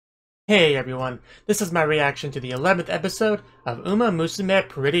Hey everyone, this is my reaction to the 11th episode of Uma Musume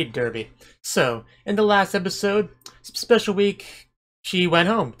Pretty Derby. So, in the last episode, special week, she went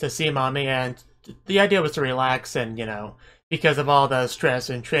home to see mommy, and the idea was to relax and, because of all the stress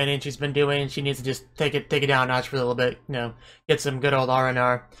and training she's been doing, she needs to just take it down a notch for a little bit, get some good old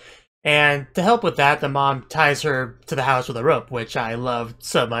R&R. And to help with that, the mom ties her to the house with a rope, which I loved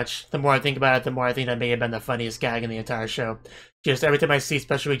so much. The more I think about it, the more I think that may have been the funniest gag in the entire show. Just every time I see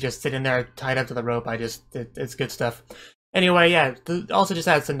Special Week just sitting there tied up to the rope, it's good stuff. Anyway, yeah, also just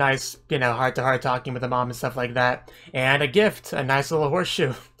had some nice, heart-to-heart talking with the mom and stuff like that. And a gift, a nice little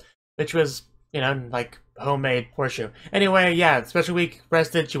horseshoe, which was, like homemade horseshoe. Anyway, yeah, Special Week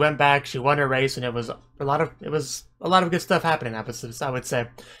rested, she went back, she won her race, and it was a lot of good stuff happening in episodes, I would say.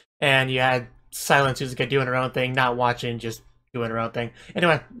 And you had Silence who's doing her own thing, not watching, just doing her own thing.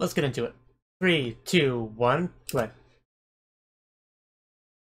 Anyway, let's get into it. 3, 2, 1, play.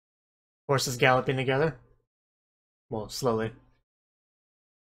 Horses galloping together. Well, slowly.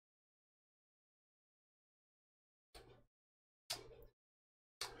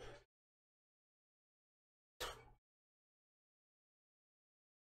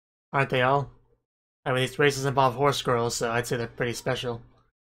 Aren't they all? I mean, these races involve horse girls, so I'd say they're pretty special.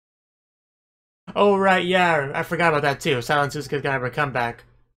 Oh, right, yeah, I forgot about that too. Silence who's gonna have her comeback.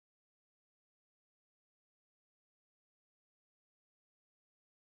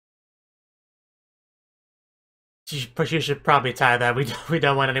 But you should probably tie that. We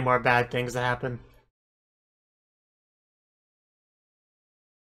don't want any more bad things to happen.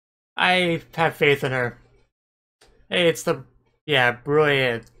 I have faith in her. Hey, it's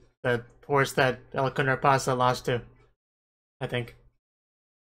Bruyere, the horse that El Pasa lost to, I think.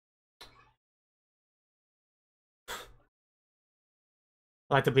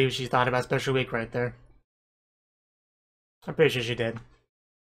 I like to believe she thought about Special Week right there. I'm pretty sure she did.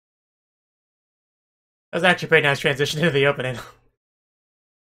 That was actually a pretty nice transition into the opening.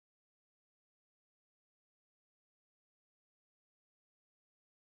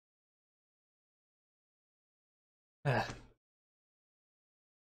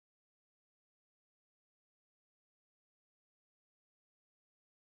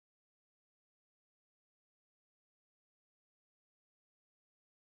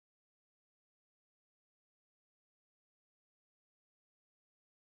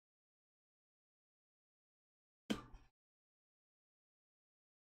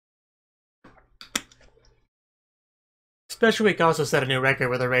 Special Week also set a new record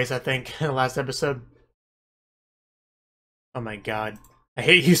with a race, I think, in the last episode. Oh my god. I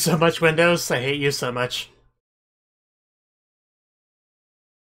hate you so much, Windows. I hate you so much.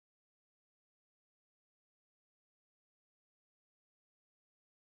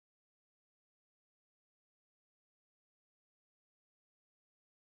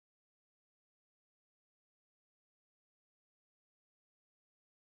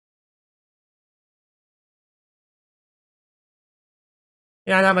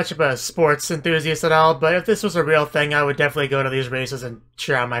 Yeah, I'm not much of a sports enthusiast at all, but if this was a real thing, I would definitely go to these races and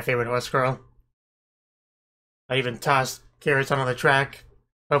cheer on my favorite horse girl. I even tossed carrots onto the track,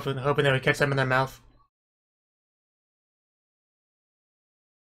 hoping they would catch them in their mouth.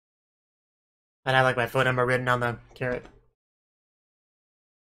 And I like my phone number written on the carrot.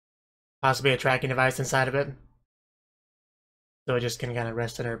 Possibly a tracking device inside of it. So it just can kind of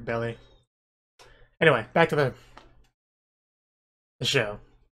rest in her belly. Anyway, back to the show.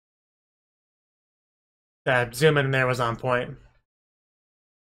 That zoom in there was on point.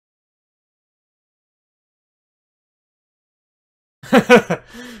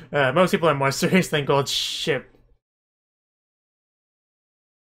 Most people are more serious than Gold Ship.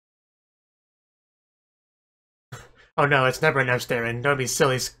 Oh no, it's never enough staring. Don't be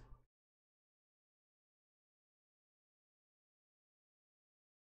silly.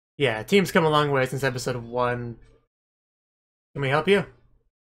 Yeah, team's come a long way since episode 1. Can we help you?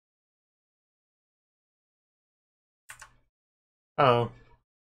 Oh.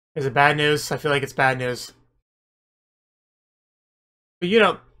 Is it bad news? I feel like it's bad news. But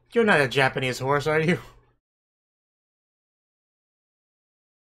you're not a Japanese horse, are you?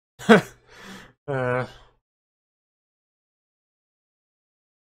 uh.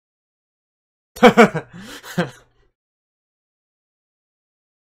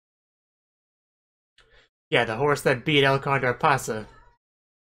 Yeah, the horse that beat El Condor Pasa.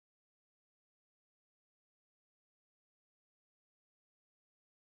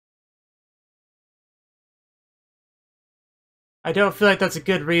 I don't feel like that's a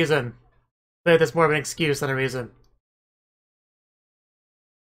good reason. I feel like that's more of an excuse than a reason.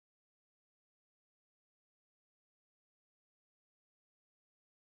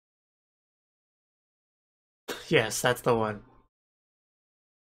 Yes, that's the one.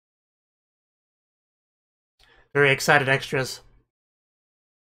 Very excited extras.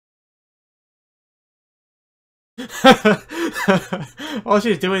 All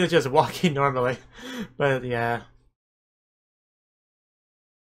she's doing is just walking normally. But yeah.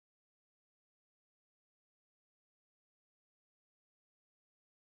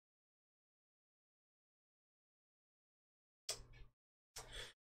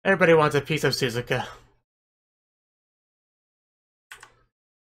 Everybody wants a piece of Suzuka.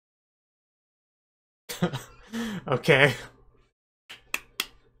 Okay.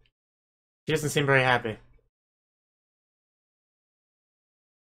 She doesn't seem very happy.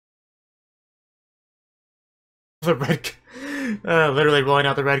 The red... literally rolling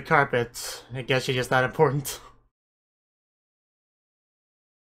out the red carpet. I guess she's just that important.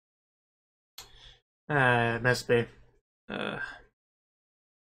 Must be.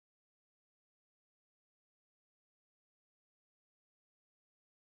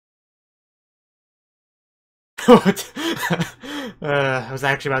 What? I was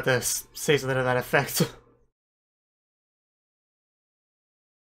actually about to say something to that effect.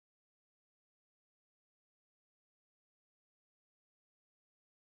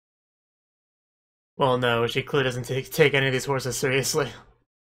 Well, no, she clearly doesn't take any of these horses seriously.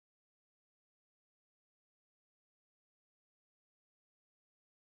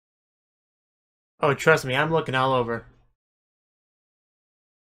 Oh, trust me, I'm looking all over.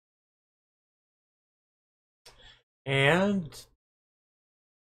 And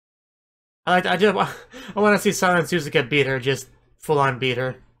I want to see Sana and Suzuka beat her, just full on beat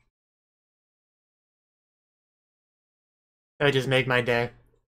her. That would just make my day.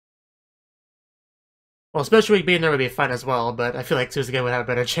 Well, Special Week beating her would be fun as well, but I feel like Suzuka would have a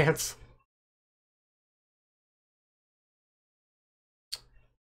better chance.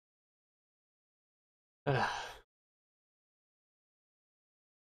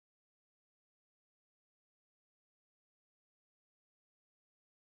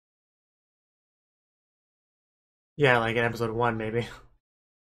 Yeah, like in episode 1, maybe.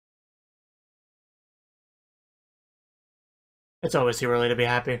 It's always too early to be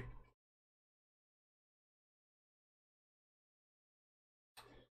happy.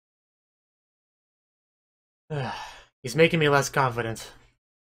 He's making me less confident.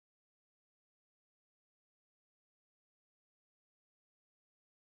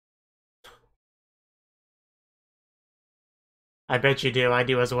 I bet you do. I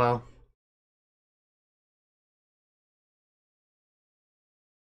do as well.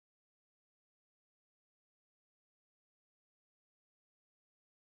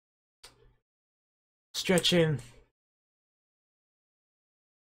 Stretching.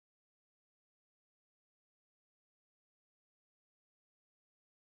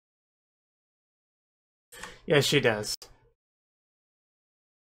 Yes, she does.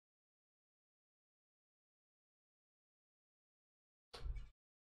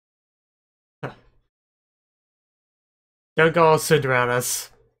 Don't go all Cinder on us.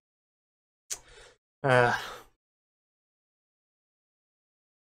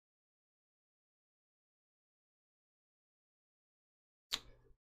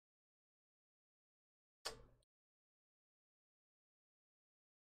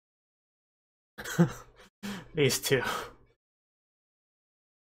 These two.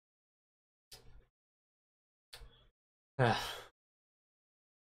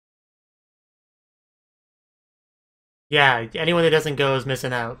 Yeah, anyone that doesn't go is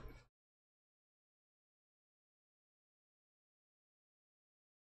missing out.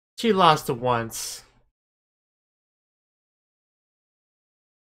 She lost once.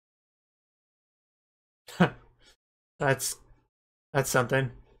 That's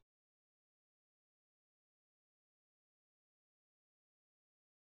something.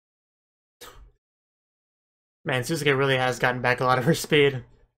 Man, Suzuka really has gotten back a lot of her speed.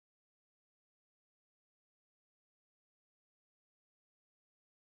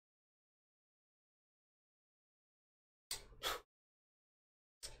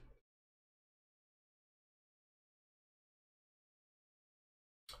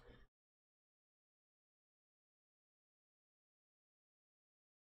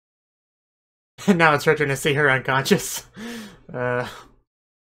 Now it's her turn to see her unconscious. Like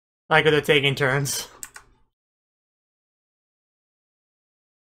they're taking turns.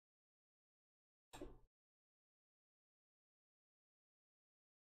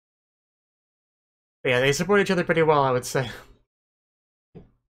 But yeah, they support each other pretty well, I would say.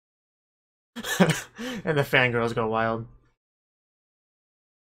 And the fangirls go wild.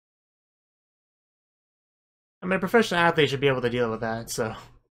 I mean, a professional athlete should be able to deal with that, so...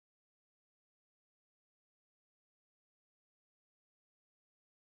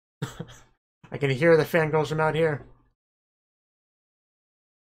 I can hear the fangirls from out here.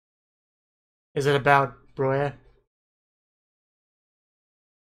 Is it about Broya?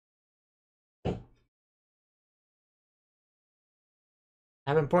 I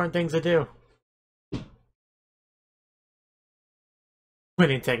have important things to do.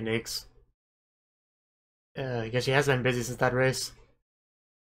 Winning techniques. I guess she has been busy since that race.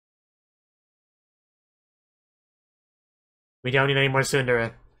 We don't need any more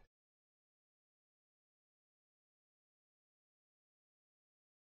tsundere.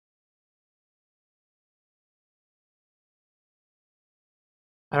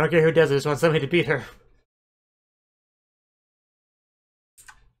 I don't care who does it, I just want somebody to beat her.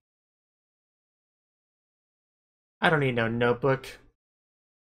 I don't need no notebook.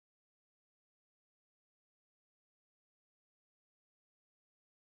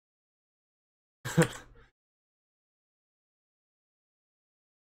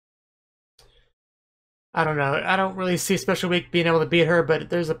 I don't know. I don't really see Special Week being able to beat her, but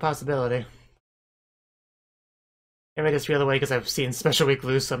there's a possibility. Maybe I just feel the way because I've seen Special Week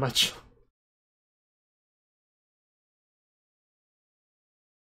lose so much.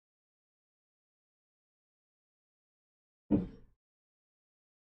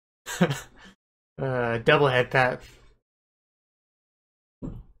 Double head pat.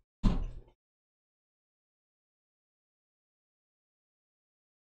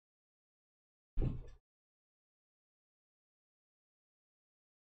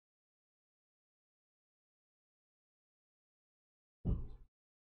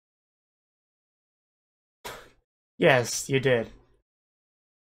 Yes, you did.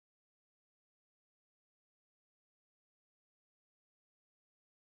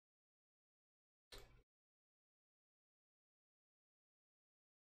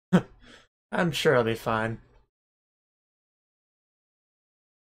 I'm sure I'll be fine.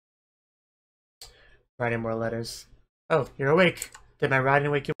 Writing more letters. Oh, you're awake. Did my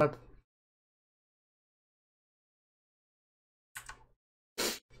writing wake you up?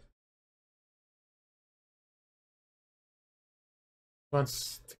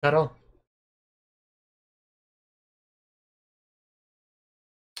 Wants to cuddle?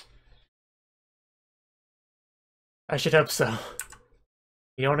 I should hope so.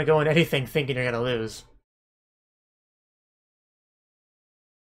 You don't want to go in anything thinking you're gonna lose.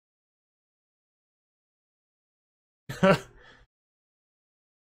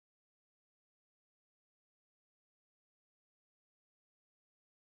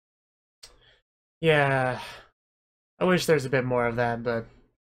 Yeah. I wish there's a bit more of that, but...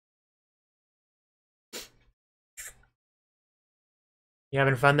 You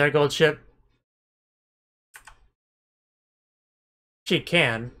having fun there, Gold Ship? She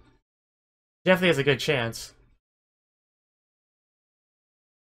can. Definitely has a good chance.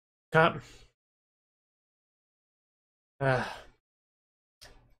 Cup. Uh,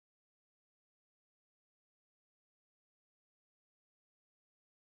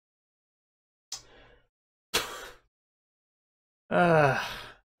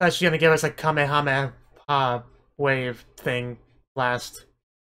 thought she's gonna give us a Kamehameha wave thing last.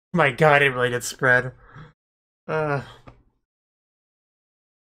 My god, it really did spread.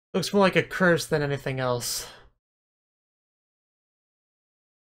 Looks more like a curse than anything else.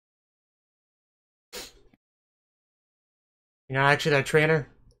 You're not actually their trainer?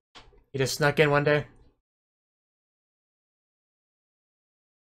 You just snuck in one day?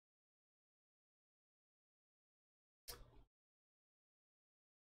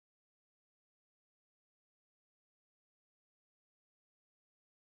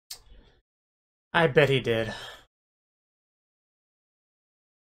 I bet he did.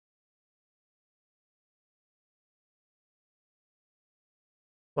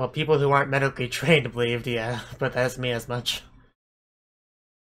 Well, people who aren't medically trained believed, yeah, but that's me as much.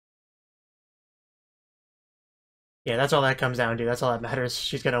 Yeah, that's all that comes down to. That's all that matters.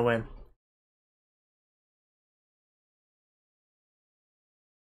 She's gonna win.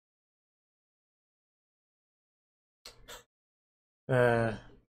 Uh...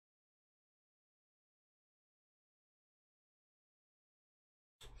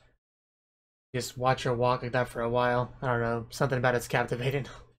 Just watch her walk like that for a while. I don't know. Something about it's captivating.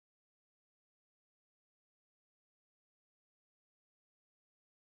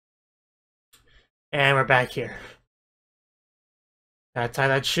 And we're back here. Gotta tie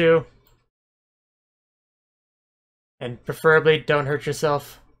that shoe. And preferably don't hurt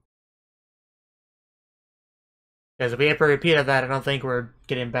yourself. Because if we have a repeat of that, I don't think we're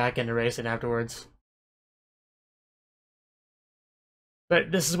getting back into racing afterwards. But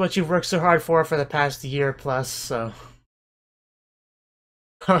this is what you've worked so hard for the past year plus, so...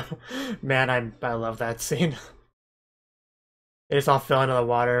 Man, I love that scene. They just all fell into the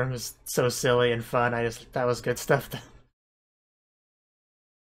water. It was so silly and fun. That was good stuff.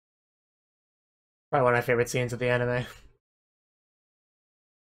 Probably one of my favorite scenes of the anime.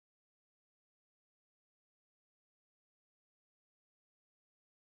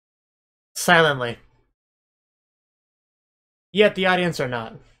 Silently. Yet the audience are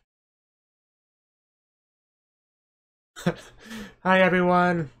not. Hi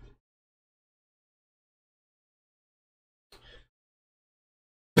everyone.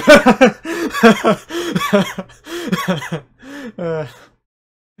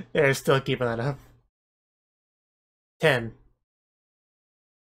 They're still keeping that up. 10.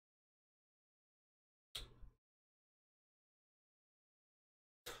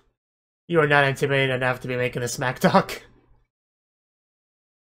 You are not intimidated enough to be making a smack talk.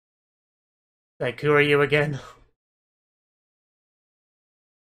 Like, who are you again?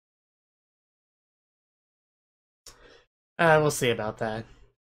 We'll see about that. I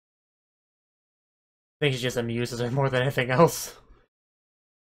think she just amuses her more than anything else.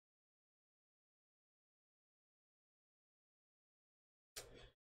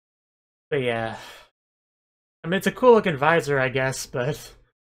 But yeah. I mean, it's a cool looking visor, I guess, but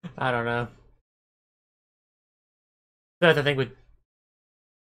I don't know. But I think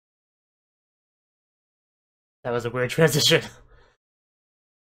that was a weird transition.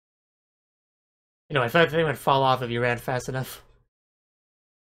 You know, I thought the thing would fall off if you ran fast enough.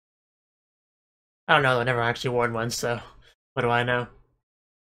 I don't know, I never actually worn one, so what do I know?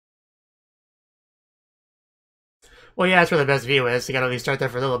 Well, yeah, that's where the best view is. You gotta at least start there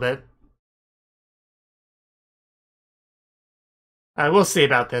for a little bit. We'll see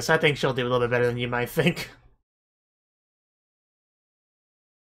about this. I think she'll do a little bit better than you might think.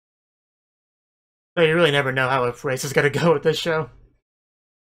 But you really never know how a race is gonna go with this show.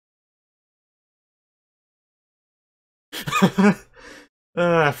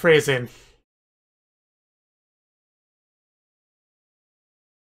 Phrasing.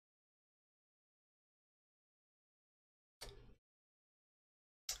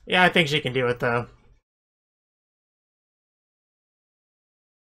 Yeah, I think she can do it, though.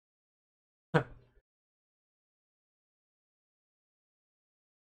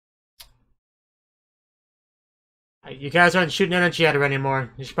 You guys aren't shooting energy at her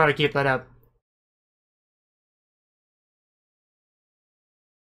anymore. You should probably keep that up.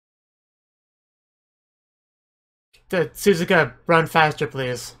 Suzuka, run faster,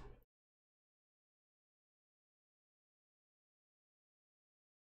 please.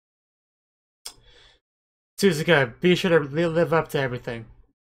 Suzuka, be sure to live up to everything.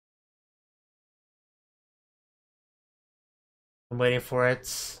 I'm waiting for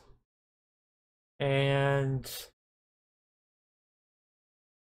it. And...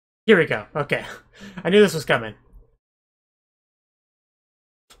 here we go. Okay. I knew this was coming.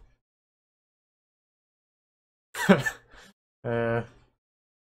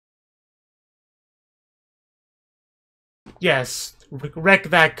 Yes. Wreck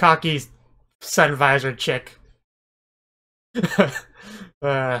that cocky sun visor chick.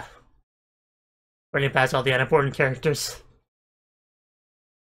 Running past all the unimportant characters.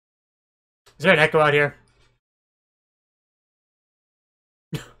 Is there an echo out here?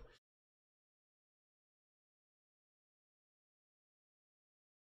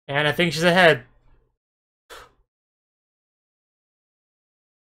 And I think she's ahead.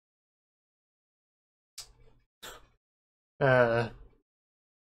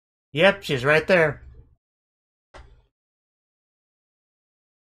 Yep, she's right there.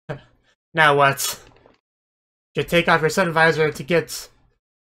 Now what? You take off your sun visor to get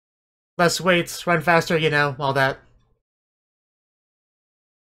less weight, run faster, you know, all that.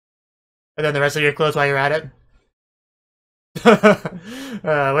 And then the rest of your clothes while you're at it.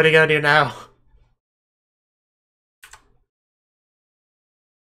 What are you gonna do now?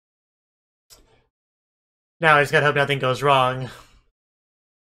 Now I just gotta hope nothing goes wrong.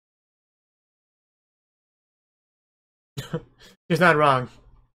 She's not wrong.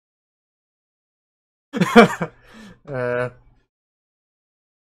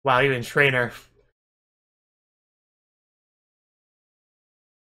 Wow, you even trainer.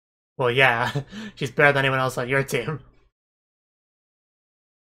 Well, yeah, she's better than anyone else on your team.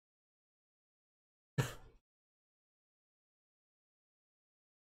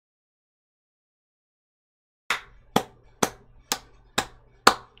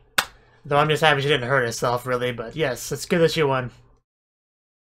 Though I'm just happy she didn't hurt herself, really, but yes, it's good that she won.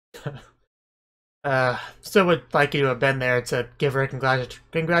 Still would like you to have been there to give her a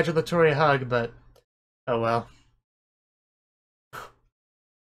congratulatory hug, but oh well.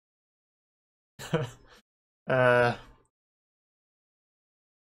 Probably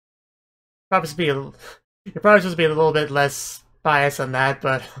you're probably supposed to be a little bit less biased on that,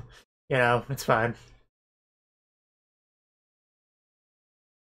 but you know, it's fine.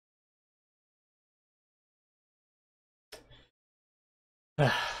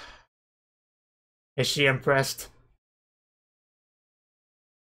 Is she impressed?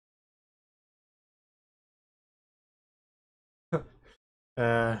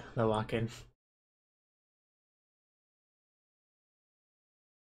 The walk-in.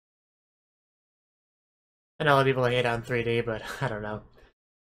 I know a lot of people hate on 3D, but I don't know.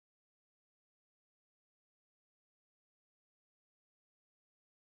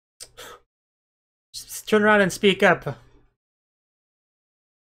 Just turn around and speak up.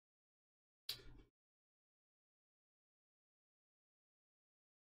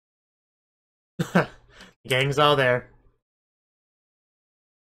 The gang's all there.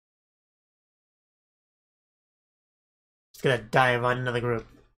 Just gonna dive on into the group.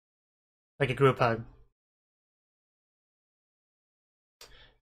 Like a group hug.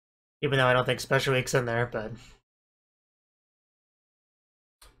 Even though I don't think Special Week's in there, but...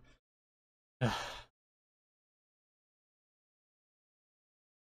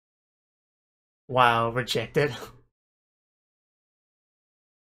 Wow, rejected.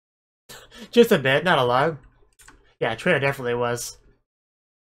 Just a bit, not a lot. Yeah, Trina definitely was.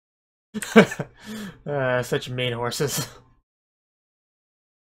 Such mean horses.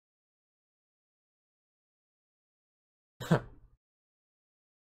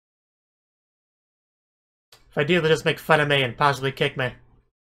 If I do, they'll just make fun of me and possibly kick me.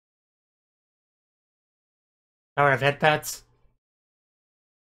 Power of head pats.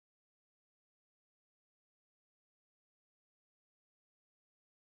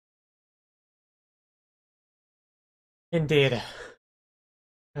 Indeed.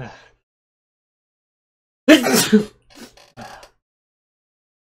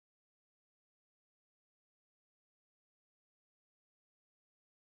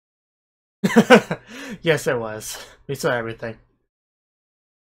 Yes, it was. We saw everything.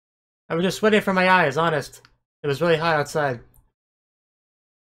 I was just sweating from my eyes, honest. It was really hot outside.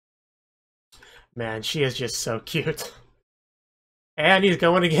 Man, she is just so cute. And he's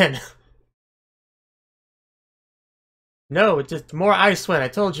going again. No, just more eye sweat, I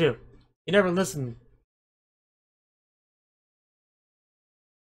told you. You never listen.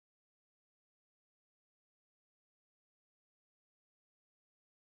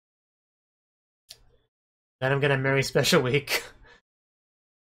 Then I'm gonna marry Special Week.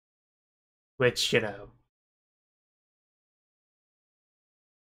 Which, you know.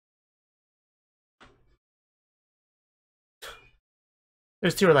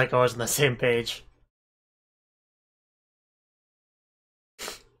 Those two are like always on the same page.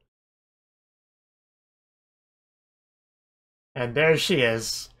 And there she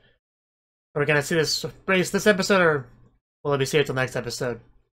is. Are we gonna see this race this episode, or will it be saved till next episode?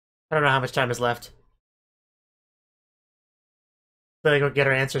 I don't know how much time is left. I feel like we'll get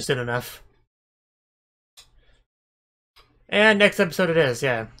our answer soon enough. And next episode it is,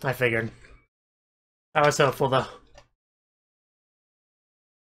 yeah, I figured. I was hopeful though.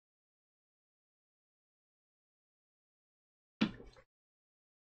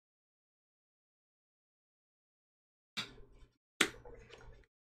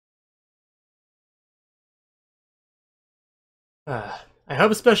 I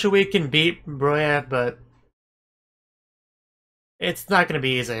hope Special Week can beat Broya, but it's not gonna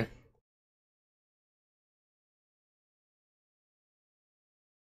be easy.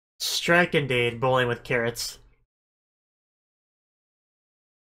 Strike indeed, bowling with carrots.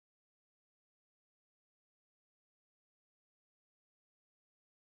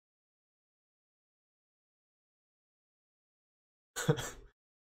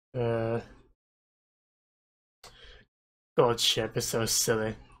 Gold ship is so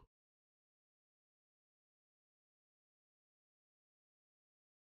silly.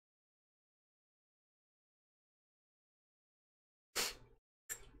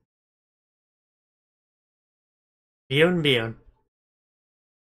 Bion Bion.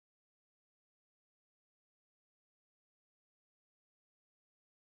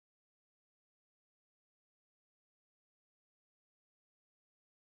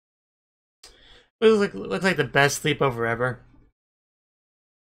 It looks like the best sleepover ever.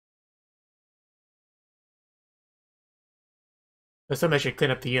 But somebody should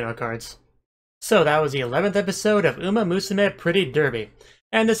clean up the Uno cards. So that was the 11th episode of Uma Musume Pretty Derby.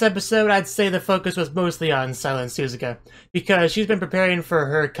 And this episode, I'd say the focus was mostly on Silent Suzuka, because she's been preparing for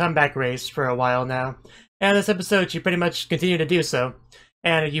her comeback race for a while now. And this episode, she pretty much continued to do so.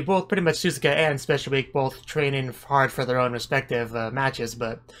 And you both, pretty much Suzuka and Special Week, both training hard for their own respective matches,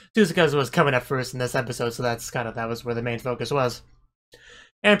 but Suzuka's was coming up first in this episode, so that was where the main focus was.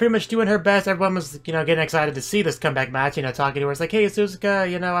 And pretty much doing her best. Everyone was, getting excited to see this comeback match, talking to her. It's like, hey,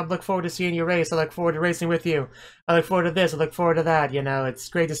 Suzuka, I look forward to seeing you race. I look forward to racing with you. I look forward to this. I look forward to that. It's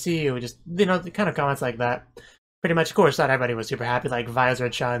great to see you. Just, the kind of comments like that. Pretty much, of course, not everybody was super happy. Like,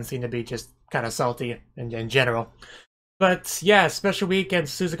 Visor-chan seemed to be just kind of salty in general. But, yeah, Special Week and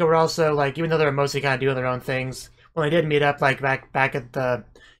Suzuka were also, like, even though they were mostly kind of doing their own things, when they did meet up, like, back at the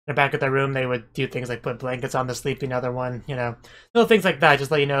room, they would do things like put blankets on the sleeping other one, little things like that,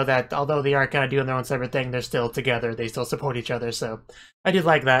 just let you know that although they are kind of doing their own separate thing, they're still together, they still support each other, so I did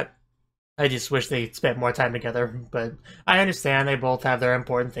like that. I just wish they spent more time together, but I understand they both have their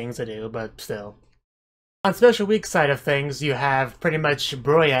important things to do, but still. On Special Week side of things, you have pretty much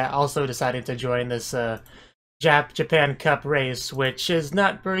Broya also deciding to join this Japan Cup race, which is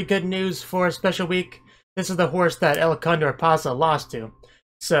not very good news for Special Week. This is the horse that El Condor Pasa lost to.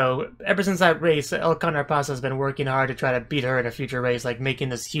 So, ever since that race, El Condor Pasa has been working hard to try to beat her in a future race, like making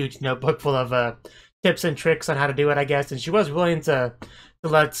this huge notebook full of tips and tricks on how to do it, I guess, and she was willing to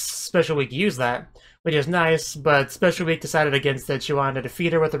let Special Week use that, which is nice, but Special Week decided against it. She wanted to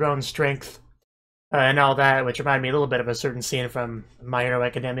defeat her with her own strength, and all that, which reminded me a little bit of a certain scene from My Hero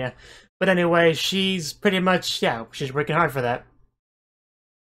Academia. But anyway, she's pretty much, she's working hard for that.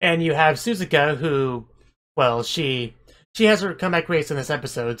 And you have Suzuka, who, well, she has her comeback race in this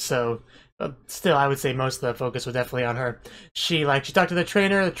episode, so still, I would say most of the focus was definitely on her. She talked to the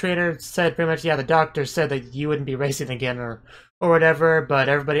trainer said pretty much, the doctor said that you wouldn't be racing again or whatever, but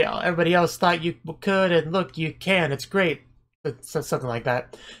everybody else thought you could, and look, you can, it's great. It's something like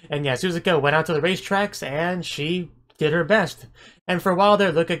that. And yeah, Suzuka went out to the racetracks, and she did her best. And for a while there,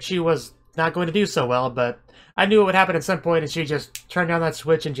 it looked like she was not going to do so well, but I knew it would happen at some point, and she just turned on that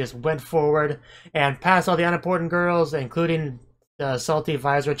switch and just went forward and passed all the unimportant girls, including Salty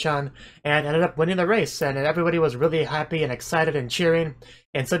Visor-chan, and ended up winning the race. And everybody was really happy and excited and cheering,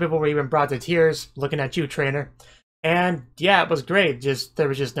 and some people were even brought to tears looking at you, trainer. And yeah, it was great. There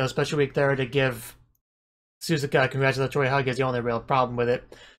was just no Special Week there to give Suzuka a congratulatory hug is the only real problem with it.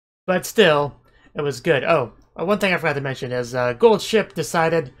 But still, it was good. Oh, one thing I forgot to mention is Gold Ship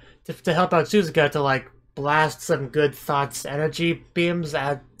decided to help out Suzuka to blast some good thoughts energy beams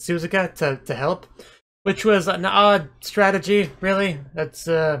at Suzuka to help, which was an odd strategy, really. It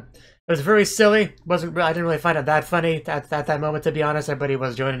was very silly. I didn't really find it that funny at that moment, to be honest. Everybody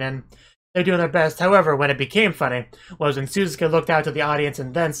was joining in. They're doing their best. However, when it became funny was when Suzuka looked out to the audience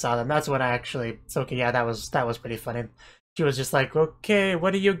and then saw them. That's when I actually... So, okay, yeah, that was pretty funny. She was just like, okay,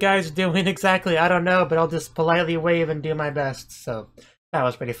 what are you guys doing exactly? I don't know, but I'll just politely wave and do my best. So, that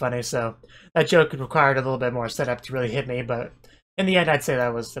was pretty funny. So, that joke required a little bit more setup to really hit me, but in the end, I'd say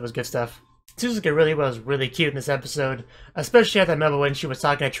that was good stuff. Suzuka really was really cute in this episode, especially at that moment when she was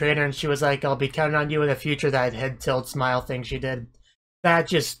talking to Trainer and she was like, I'll be counting on you in the future, that head tilt smile thing she did. That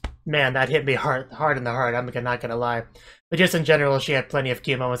just... Man, that hit me hard in the heart, I'm not gonna lie. But just in general, she had plenty of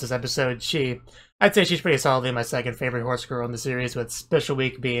cute moments this episode. I'd say she's pretty solidly my second favorite horse girl in the series, with Special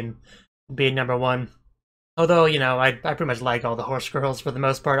Week being number one. Although, I pretty much like all the horse girls for the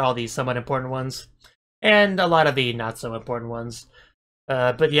most part, all these somewhat important ones. And a lot of the not so important ones.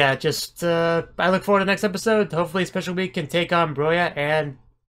 But yeah, I look forward to the next episode. Hopefully Special Week can take on Broya and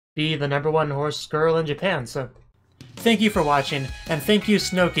be the number one horse girl in Japan, so... Thank you for watching, and thank you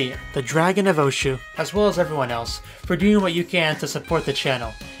Cnouki, the Dragon of Oshu, as well as everyone else, for doing what you can to support the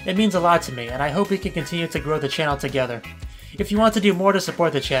channel. It means a lot to me, and I hope we can continue to grow the channel together. If you want to do more to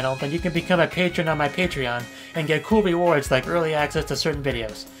support the channel, then you can become a patron on my Patreon, and get cool rewards like early access to certain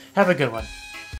videos. Have a good one.